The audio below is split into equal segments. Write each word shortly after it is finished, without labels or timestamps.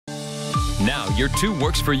Now, your 2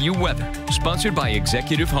 Works For You weather, sponsored by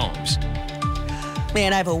Executive Homes.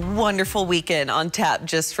 Man, I have a wonderful weekend on tap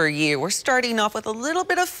just for you. We're starting off with a little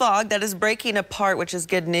bit of fog that is breaking apart, which is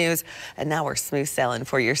good news. And now we're smooth sailing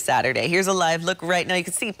for your Saturday. Here's a live look right now. You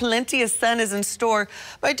can see plenty of sun is in store,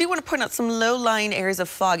 but I do want to point out some low-lying areas of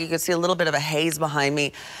fog. You can see a little bit of a haze behind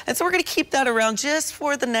me. And so we're going to keep that around just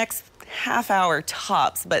for the next half hour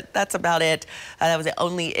tops, but that's about it. That was the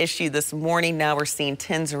only issue this morning. Now we're seeing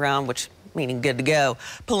 10s around, which meaning good to go.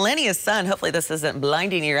 Plenty of sun. Hopefully this isn't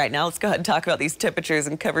blinding you right now. Let's go ahead and talk about these temperatures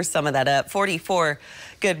and cover some of that up. 44.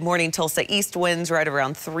 Good morning, Tulsa. East winds right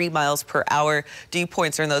around 3 miles per hour. Dew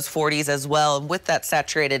points are in those 40s as well. And with that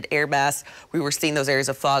saturated air mass, we were seeing those areas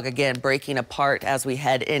of fog again breaking apart as we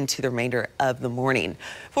head into the remainder of the morning.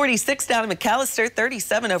 46 down in McAllister,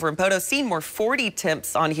 37 over in Poto. Seeing more 40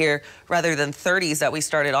 temps on here rather than 30s that we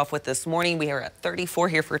started off with this morning. We are at 34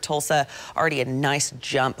 here for Tulsa. Already a nice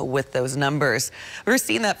jump with those numbers. We're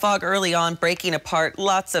seeing that fog early on breaking apart.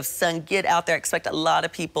 Lots of sun. Get out there. Expect a lot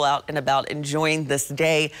of people out and about enjoying this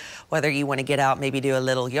day. Whether you want to get out, maybe do a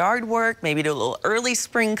little yard work, maybe do a little early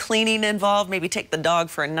spring cleaning involved, maybe take the dog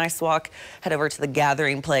for a nice walk, head over to the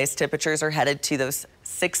gathering place. Temperatures are headed to those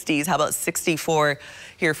 60s. How about 64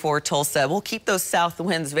 here for Tulsa? We'll keep those south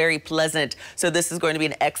winds very pleasant. So this is going to be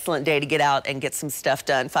an excellent day to get out and get some stuff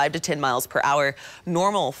done. 5 to 10 miles per hour.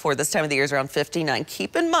 Normal for this time of the year is around 59.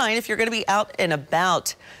 Keep in mind, if you're going to be out and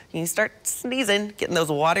about, you start sneezing, getting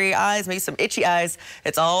those watery eyes, maybe some itchy eyes.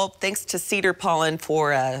 It's all thanks to cedar pollen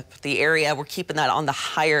for the area. We're keeping that on the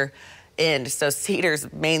higher end. So cedar's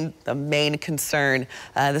the main concern.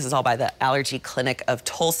 This is all by the Allergy Clinic of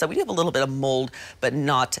Tulsa. We do have a little bit of mold, but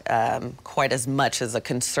not quite as much as a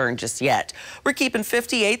concern just yet. We're keeping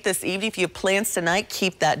 58 this evening. If you have plans tonight,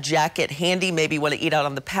 keep that jacket handy. Maybe you want to eat out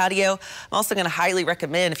on the patio. I'm also going to highly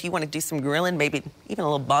recommend if you want to do some grilling, maybe even a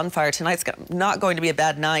little bonfire tonight. It's not going to be a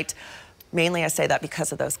bad night. Mainly, I say that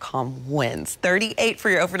because of those calm winds. 38 for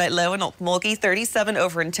your overnight low in Mulkey, 37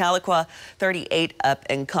 over in Tahlequah, 38 up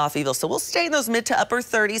in Coffeyville. So we'll stay in those mid to upper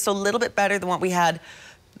 30s, so a little bit better than what we had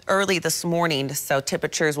early this morning. So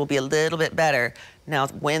temperatures will be a little bit better. Now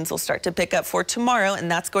winds will start to pick up for tomorrow, and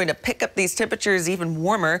that's going to pick up these temperatures even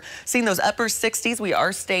warmer. Seeing those upper 60s, we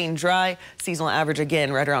are staying dry. Seasonal average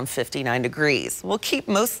again right around 59 degrees. We'll keep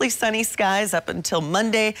mostly sunny skies up until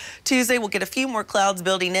Monday. Tuesday, we'll get a few more clouds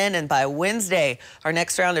building in, and by Wednesday, our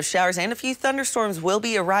next round of showers and a few thunderstorms will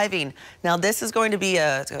be arriving. Now this is going to be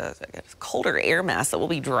a colder air mass that will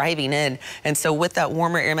be driving in, and so with that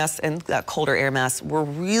warmer air mass and that colder air mass, we're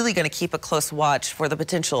really going to keep a close watch for the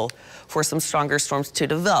potential for some stronger storms to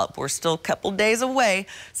develop. We're still a couple days away,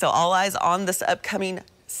 so all eyes on this upcoming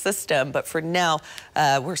system. But for now,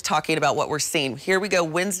 we're talking about what we're seeing. Here we go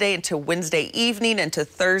Wednesday into Wednesday evening into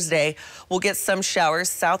Thursday. We'll get some showers.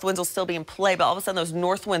 South winds will still be in play, but all of a sudden those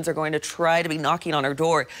north winds are going to try to be knocking on our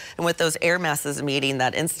door. And with those air masses meeting,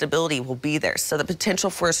 that instability will be there. So the potential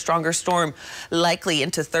for a stronger storm likely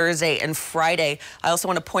into Thursday and Friday. I also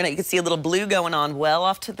want to point out, you can see a little blue going on well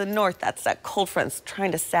off to the north. That's that cold front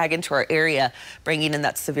trying to sag into our area, bringing in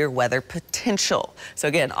that severe weather potential. So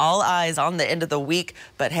again, all eyes on the end of the week.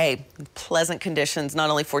 But hey, pleasant conditions,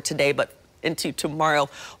 not only for today, but into tomorrow.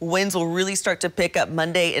 Winds will really start to pick up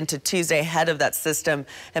Monday into Tuesday ahead of that system.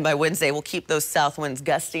 And by Wednesday, we'll keep those south winds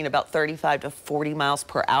gusting about 35 to 40 miles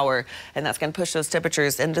per hour. And that's going to push those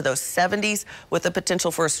temperatures into those 70s with the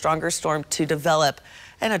potential for a stronger storm to develop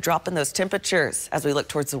and a drop in those temperatures as we look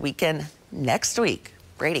towards the weekend next week.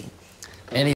 Brady.